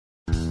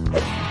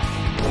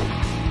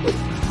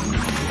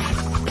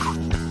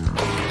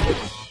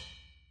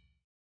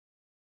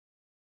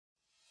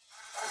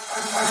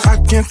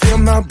can feel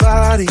my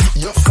body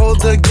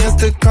cold against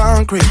the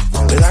concrete,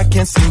 but I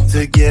can't seem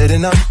to get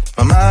enough.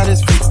 My mind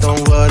is fixed on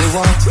what it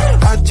wants.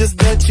 I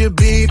just let you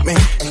beat me.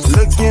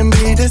 Looks can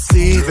be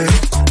deceiving.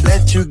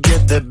 Let you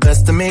get the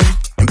best of me.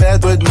 In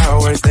bed with my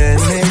worst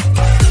enemy.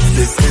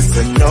 This is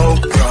a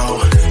no-go.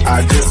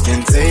 I just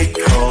can't take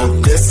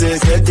hold. This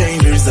is a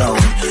danger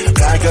zone.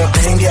 Back up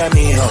and get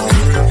me home.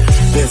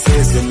 This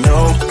is a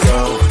no-go.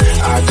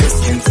 I just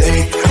can't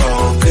take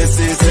hold. This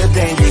is a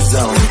danger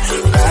zone.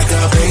 Back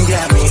up and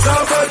get me. So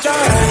put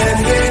your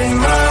hand in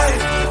mine.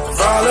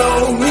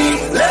 Follow me.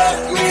 Let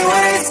me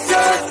waste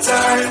your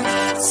time.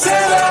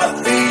 Set up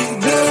feet.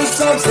 Do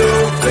some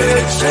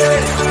stupid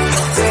shit.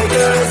 Take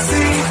a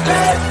seat.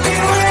 Let me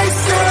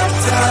waste your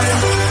time.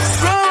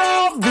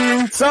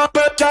 So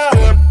put your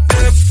hand.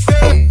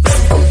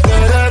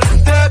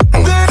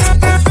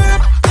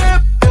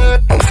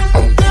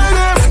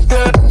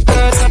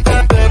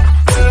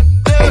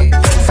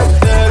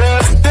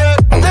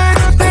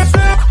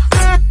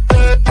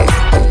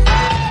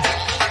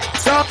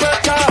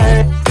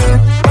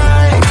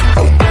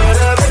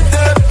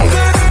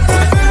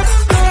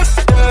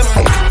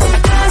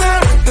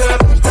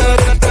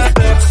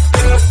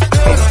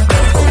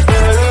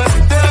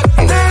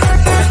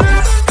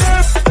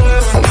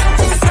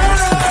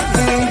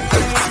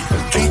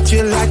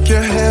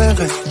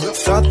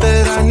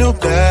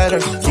 Better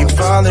keep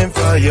falling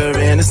for your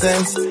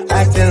innocence,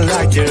 acting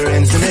like you're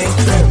into me.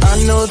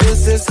 I know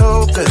this is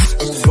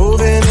hopeless,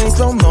 moving in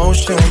slow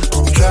motion,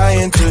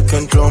 trying to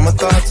control my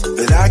thoughts,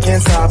 but I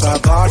can't stop our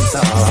body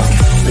talk.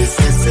 This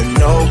is a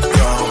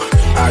no-go,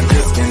 I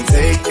just can't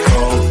take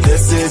hold.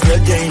 This is a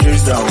danger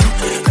zone,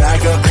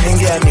 back up and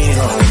get me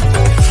home.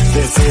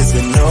 This is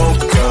a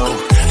no-go,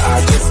 I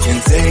just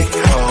can't take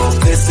hold.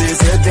 This is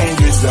a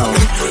danger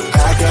zone,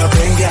 back up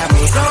and get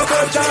me. So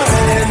put your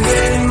hand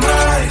in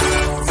mine.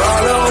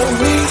 Follow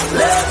me,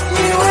 let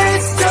me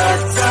waste your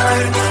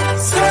time.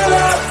 Set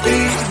up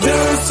feet, do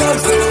some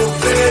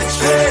stupid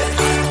shit.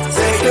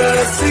 Take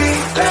a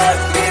seat, let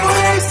me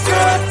waste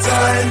your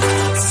time.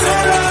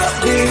 Set up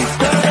feet.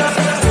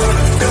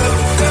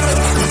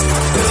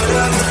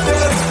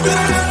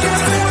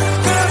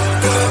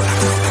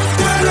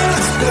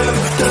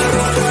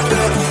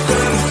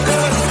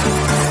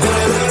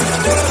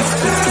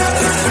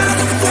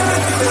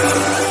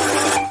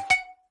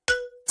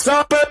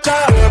 Stop it.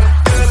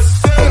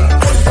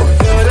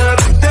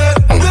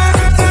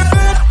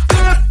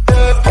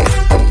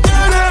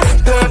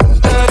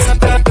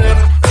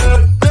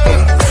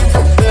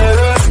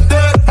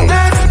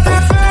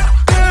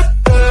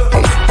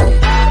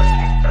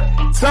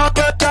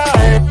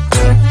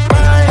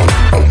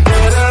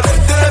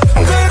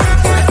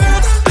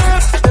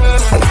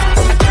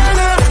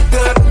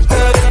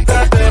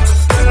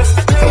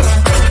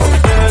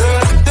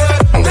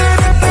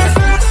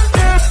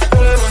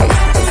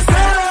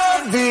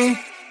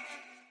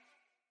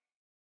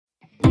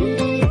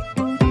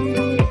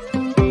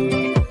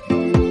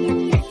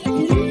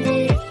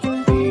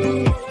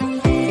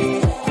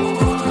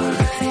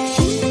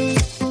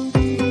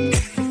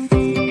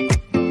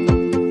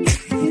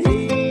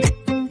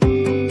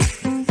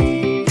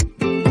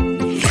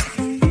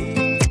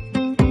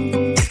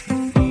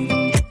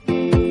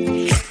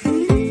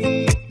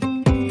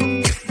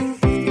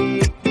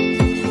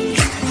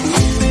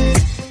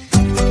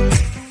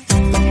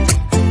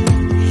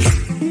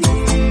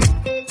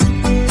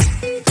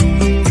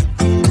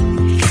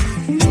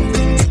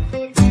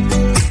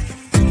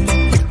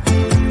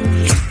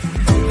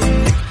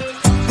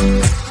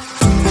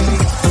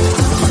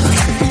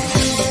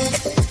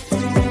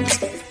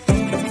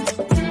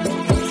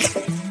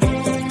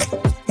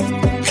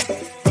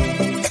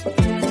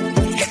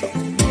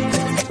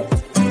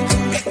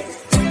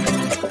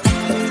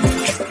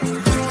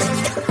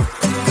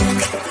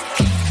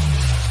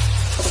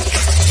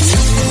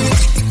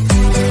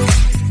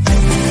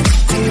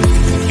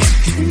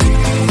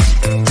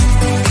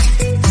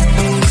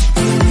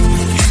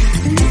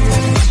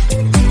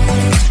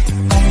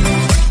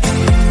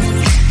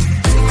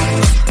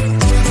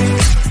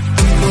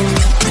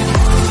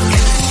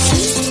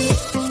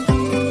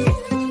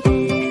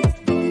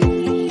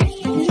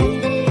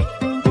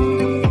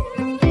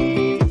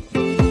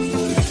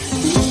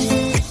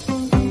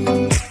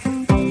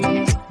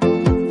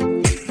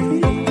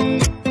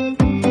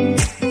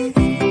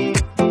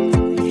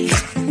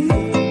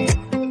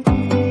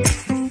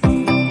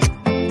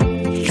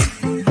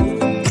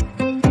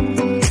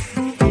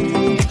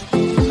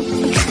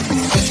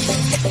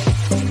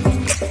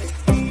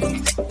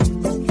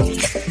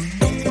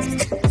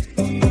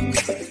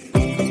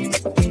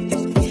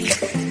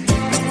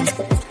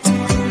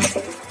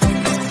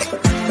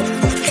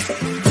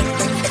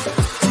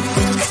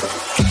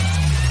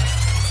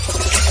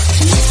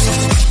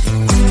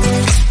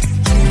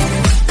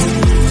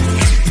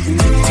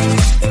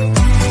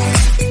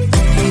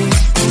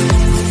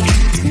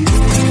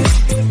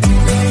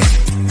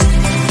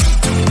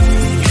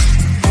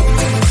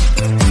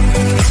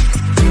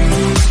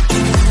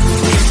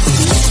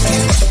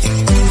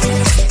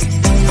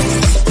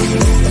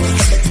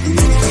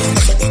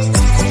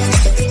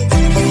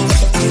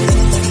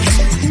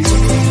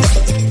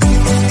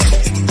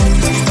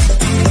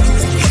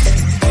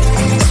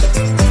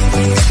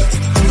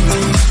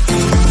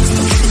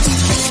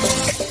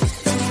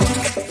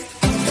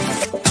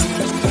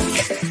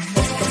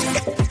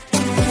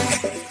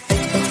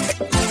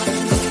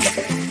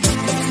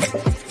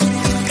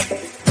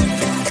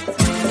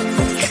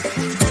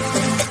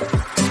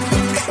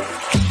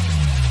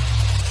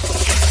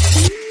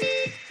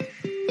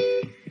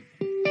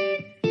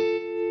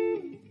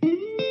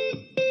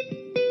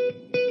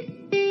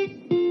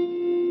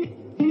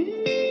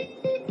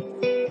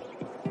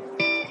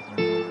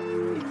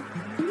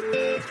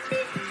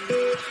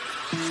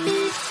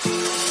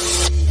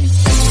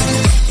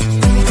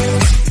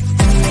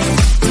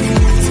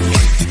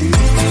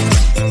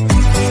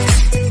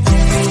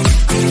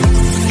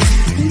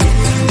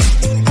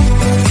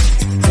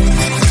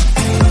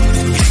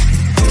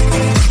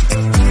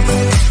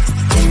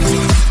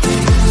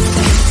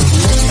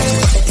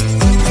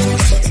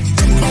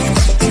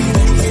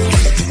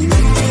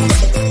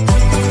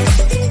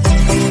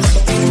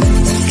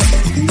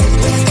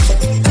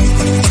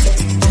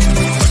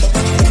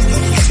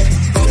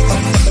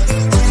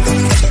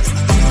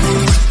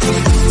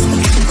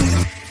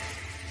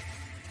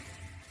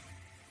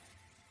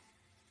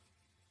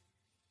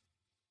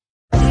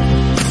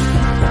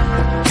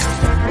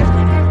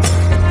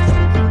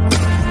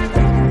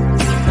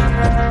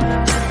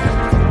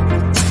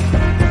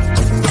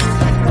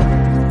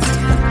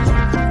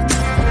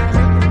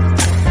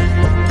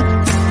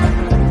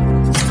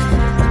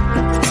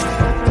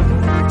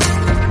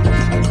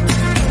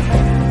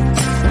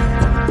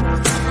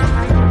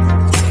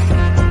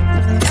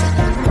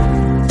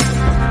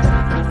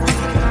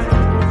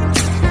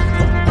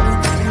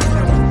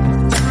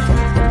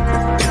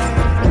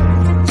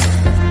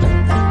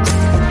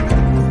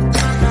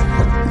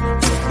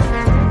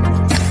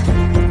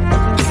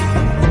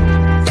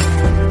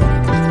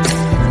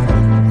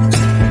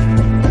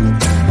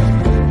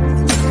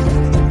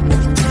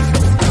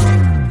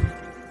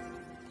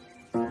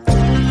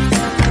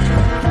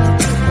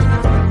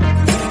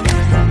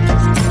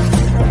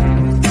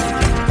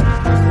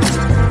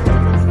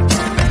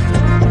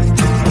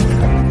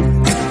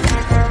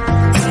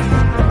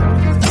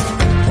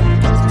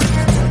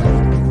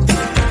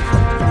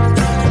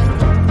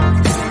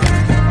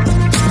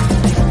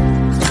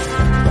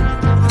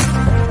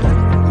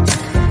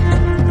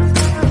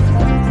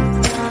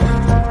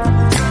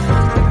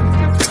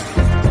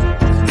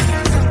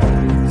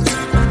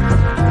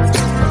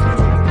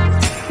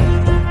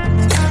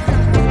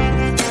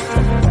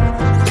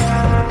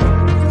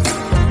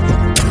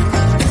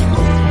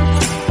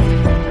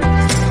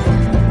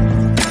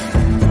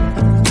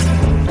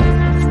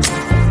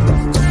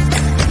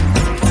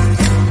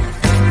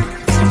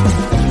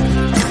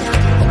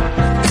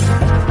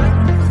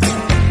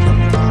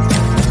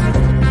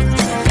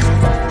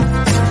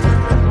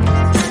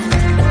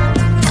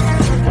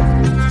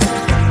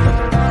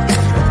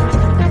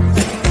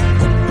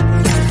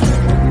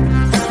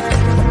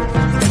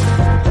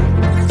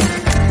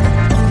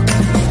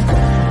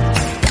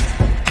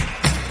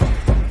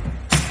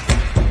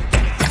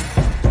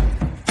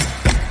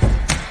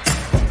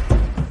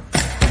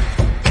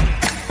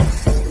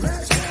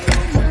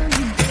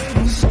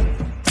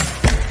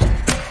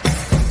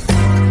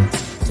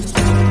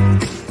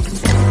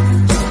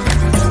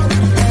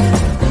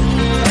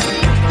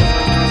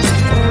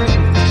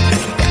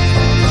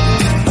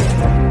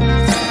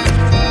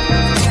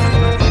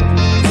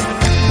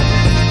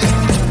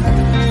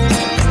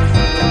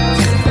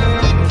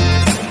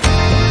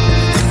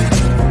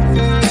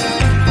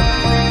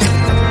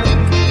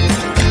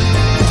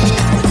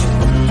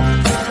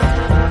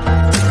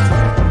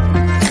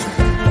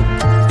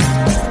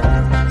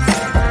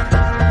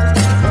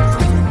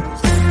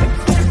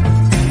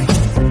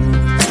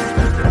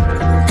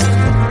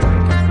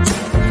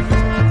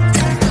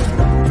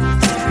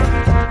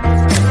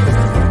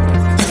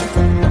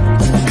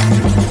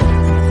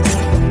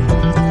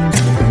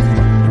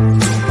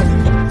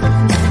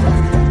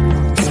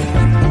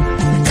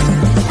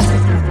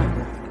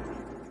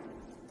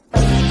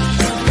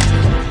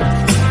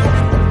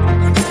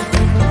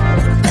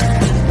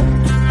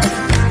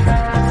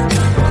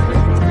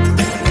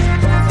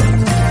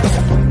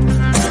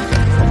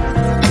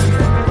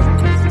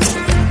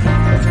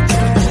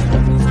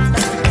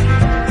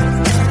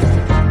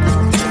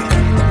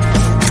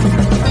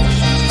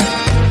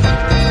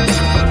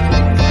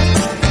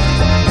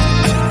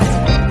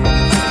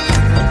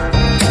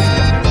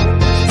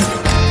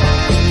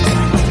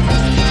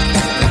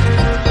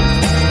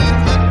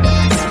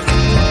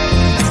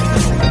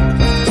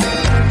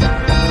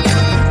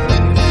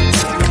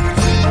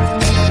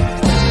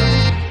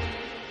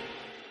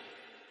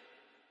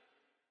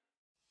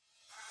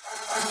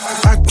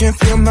 can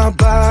feel my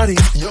body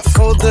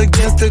cold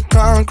against the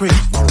concrete,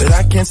 but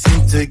I can't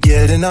seem to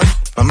get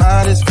enough. My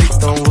mind is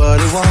fixed on what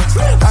it wants.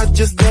 I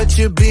just let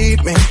you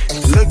beat me.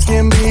 Looks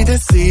can be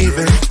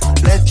deceiving.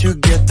 Let you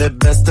get the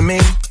best of me.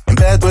 In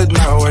bed with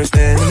my worst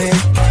enemy.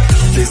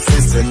 This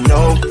is a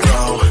no-go.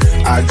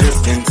 I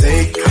just can't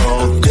take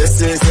hold.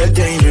 This is a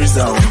danger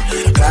zone.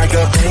 Back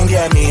up and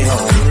get me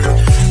home.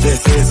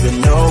 This is a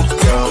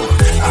no-go.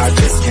 I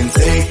just can't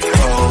take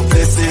hold.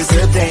 This is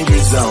a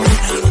danger zone.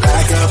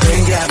 Back up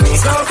and get me.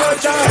 So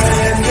put your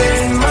hand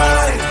in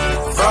mine.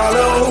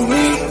 Follow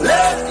me.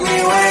 Let me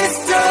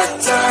waste your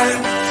time.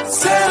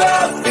 Set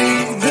up me.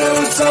 Do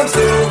some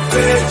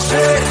stupid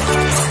shit.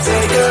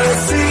 Take a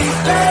seat.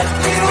 Let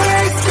me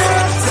waste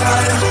your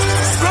time.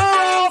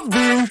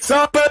 So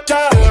put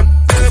your hand.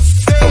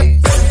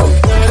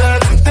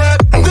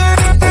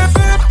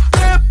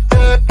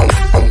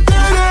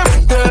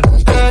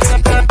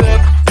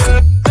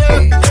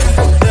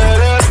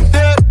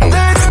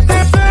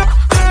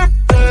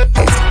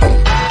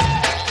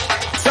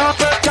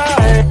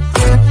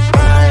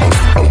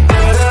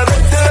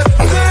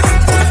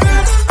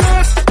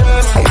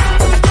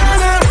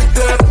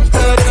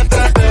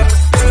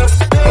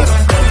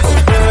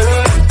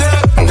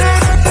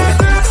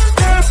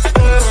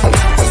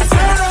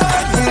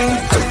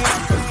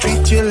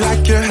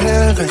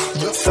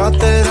 Thought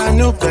that I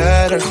knew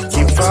better.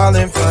 Keep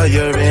falling for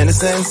your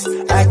innocence,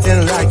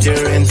 acting like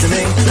you're into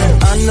me.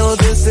 I know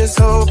this is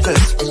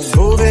hopeless,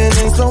 moving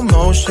in slow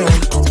motion,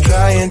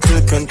 trying to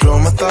control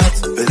my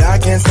thoughts, but I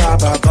can't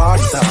stop our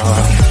bodies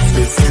off.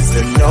 This is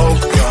a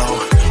no-go.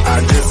 I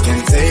just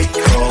can't take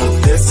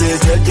hold. This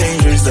is a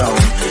danger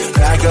zone.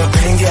 Back up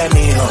and get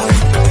me home.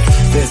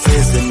 This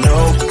is a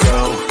no-go.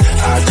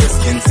 I just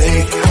can't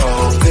take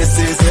hold. This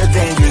is a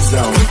danger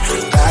zone.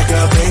 Back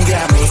up and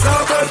get me. So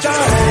put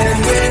your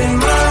hand in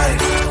mine.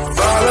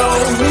 Follow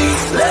me.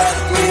 Let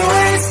me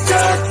waste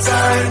your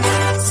time.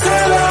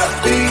 Set up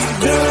me.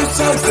 Do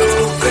some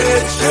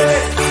stupid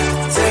shit.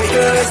 Take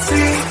a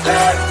seat.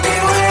 Let me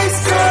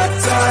waste your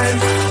time.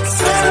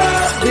 Set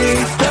up me.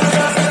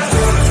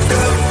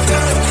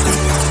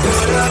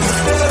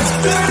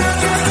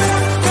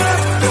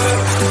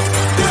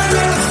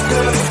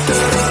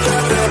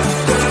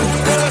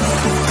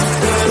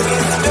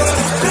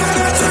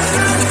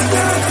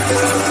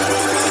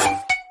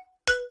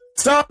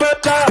 Stop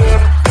it down.